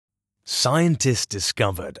Scientists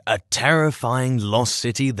discovered a terrifying lost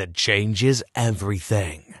city that changes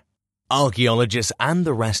everything. Archaeologists and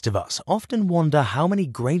the rest of us often wonder how many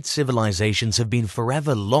great civilizations have been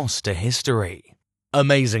forever lost to history.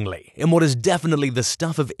 Amazingly, in what is definitely the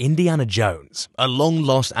stuff of Indiana Jones, a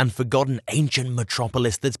long-lost and forgotten ancient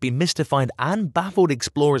metropolis that's been mystified and baffled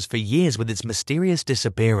explorers for years with its mysterious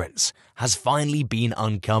disappearance, has finally been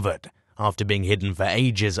uncovered after being hidden for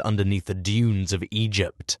ages underneath the dunes of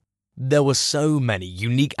Egypt. There were so many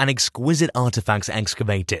unique and exquisite artifacts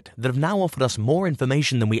excavated that have now offered us more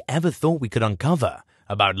information than we ever thought we could uncover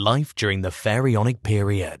about life during the Pharaonic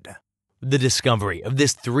period. The discovery of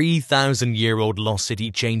this 3,000-year-old lost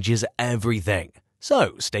city changes everything,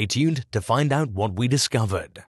 so stay tuned to find out what we discovered.